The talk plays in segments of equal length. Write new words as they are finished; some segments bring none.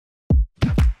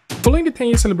Following the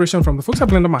 10-year celebration from the folks at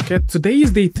Blender Market, today is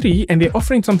day 3 and they're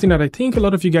offering something that I think a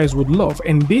lot of you guys would love,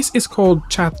 and this is called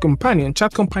Chat Companion.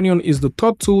 Chat Companion is the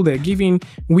third tool they're giving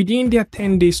within their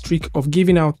 10-day streak of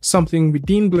giving out something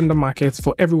within Blender Market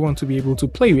for everyone to be able to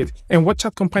play with. And what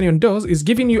Chat Companion does is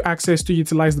giving you access to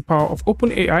utilize the power of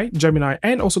OpenAI, Gemini,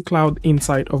 and also Cloud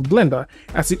inside of Blender,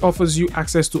 as it offers you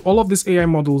access to all of these AI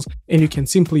models and you can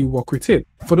simply work with it.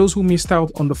 For those who missed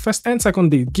out on the first and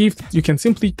second day gift, you can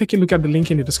simply take a look at the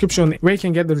link in the description where you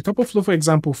can get the Retopoflow, for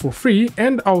example, for free,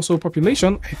 and also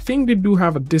Population. I think they do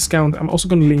have a discount. I'm also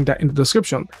going to link that in the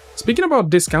description. Speaking about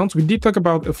discounts, we did talk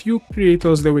about a few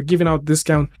creators that were giving out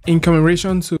discount in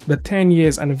commemoration to the 10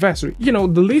 years anniversary. You know,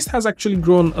 the list has actually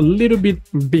grown a little bit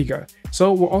bigger.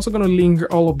 So we're also going to link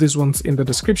all of these ones in the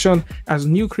description as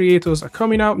new creators are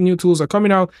coming out, new tools are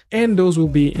coming out, and those will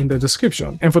be in the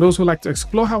description. And for those who like to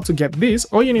explore how to get this,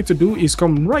 all you need to do is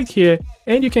come right here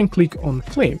and you can click on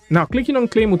claim. Now, clicking on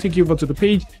claim will take you over to the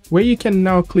page where you can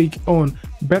now click on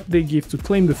birthday gift to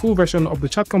claim the full version of the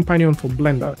Chat Companion for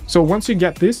Blender. So once you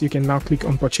get this, you can now click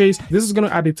on purchase. This is going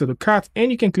to add it to the cart,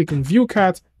 and you can click on view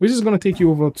cart, which is going to take you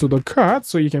over to the cart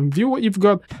so you can view what you've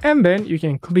got, and then you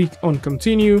can click on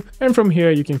continue, and from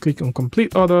here you can click on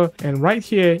complete order, and right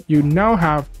here you now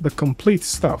have the complete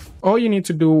stuff. All you need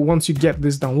to do once you get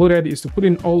this downloaded is to put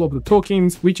in all of the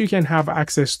tokens, which you can have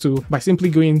access to by simply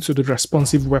going to the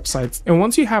responsive website. And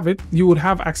once you have it, you would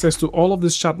have access to all of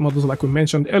these chat models like we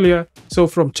mentioned earlier. So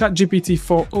from ChatGPT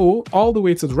 4.0 all the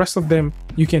way to the rest of them,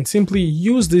 you can simply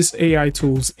use these AI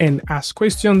tools and ask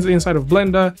questions inside of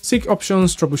Blender, seek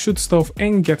options, troubleshoot stuff,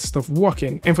 and get stuff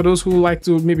working. And for those who like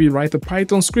to maybe write a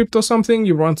Python script or something,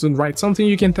 you want to write something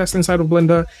you can test inside of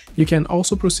Blender, you can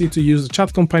also proceed to use the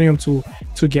Chat Companion tool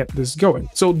to get this going.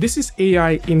 So this is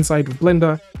AI inside of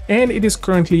Blender, and it is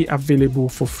currently available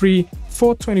for free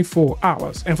for 24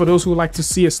 hours. And for those who like to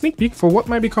see a sneak peek for what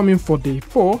might be coming for day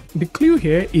 4, the clue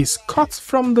here is cut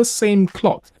from the same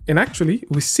cloth. And actually,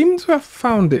 we seem to have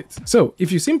found it. So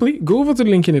if you simply go over to the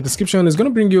link in the description, it's going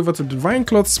to bring you over to Divine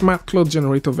Cloth Smart Cloth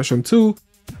Generator version 2,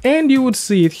 and you would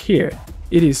see it here.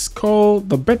 It is called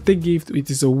the birthday gift. It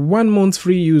is a 1 month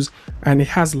free use, and it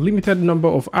has limited number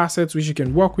of assets which you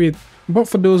can work with. But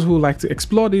for those who like to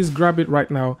explore this, grab it right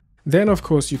now, then of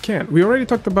course you can. We already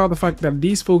talked about the fact that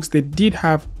these folks, they did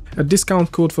have a discount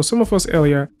code for some of us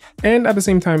earlier, and at the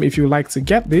same time, if you like to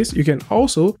get this, you can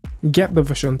also get the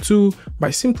version 2 by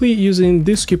simply using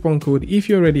this coupon code if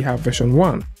you already have version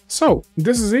 1. So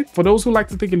this is it. For those who like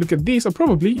to take a look at this, or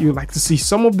probably you like to see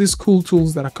some of these cool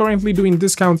tools that are currently doing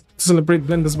discounts to celebrate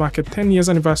Blender's Market 10 years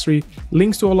anniversary,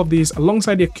 links to all of these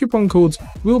alongside their coupon codes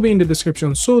will be in the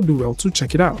description, so do well to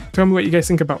check it out. Tell me what you guys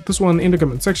think about this one in the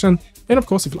comment section, and of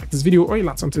course, if you like this video or you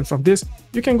learned something from this,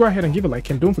 you can go ahead and give a like,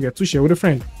 and don't forget to share with a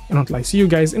friend. And until I see you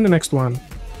guys in the next one,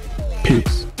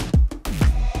 peace.